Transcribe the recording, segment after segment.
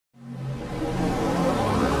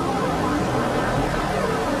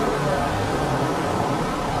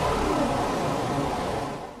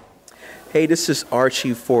Hey, this is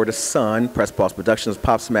Archie for The Sun, Press Pause Productions,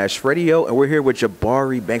 Pop Smash Radio, and we're here with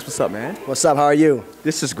Jabari Banks. What's up, man? What's up? How are you?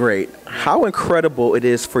 This is great. How incredible it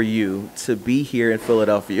is for you to be here in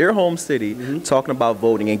Philadelphia, your home city, talking about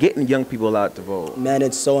voting and getting young people out to vote. Man,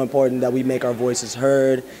 it's so important that we make our voices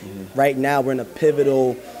heard. Right now, we're in a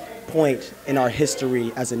pivotal point in our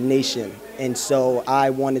history as a nation. And so I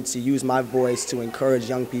wanted to use my voice to encourage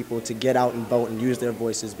young people to get out and vote and use their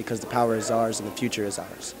voices because the power is ours and the future is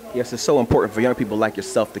ours. Yes, it's so important for young people like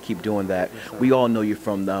yourself to keep doing that. We all know you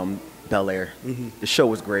from Bel-Air. The show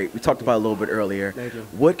was great. We talked about it a little bit earlier. Thank you.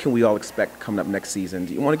 What can we all expect coming up next season?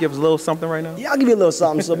 Do you want to give us a little something right now? Yeah, I'll give you a little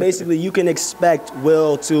something. So basically, you can expect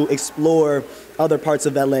Will to explore other parts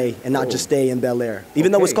of LA and not just stay in Bel-Air,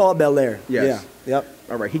 even though it's called Bel-Air. Yes. Yeah. Yep.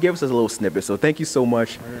 All right, he gave us a little snippet, so thank you so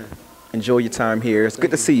much. Enjoy your time here. It's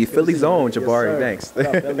good to see you. Philly's own, Jabari Banks. What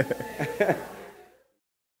up, Philly?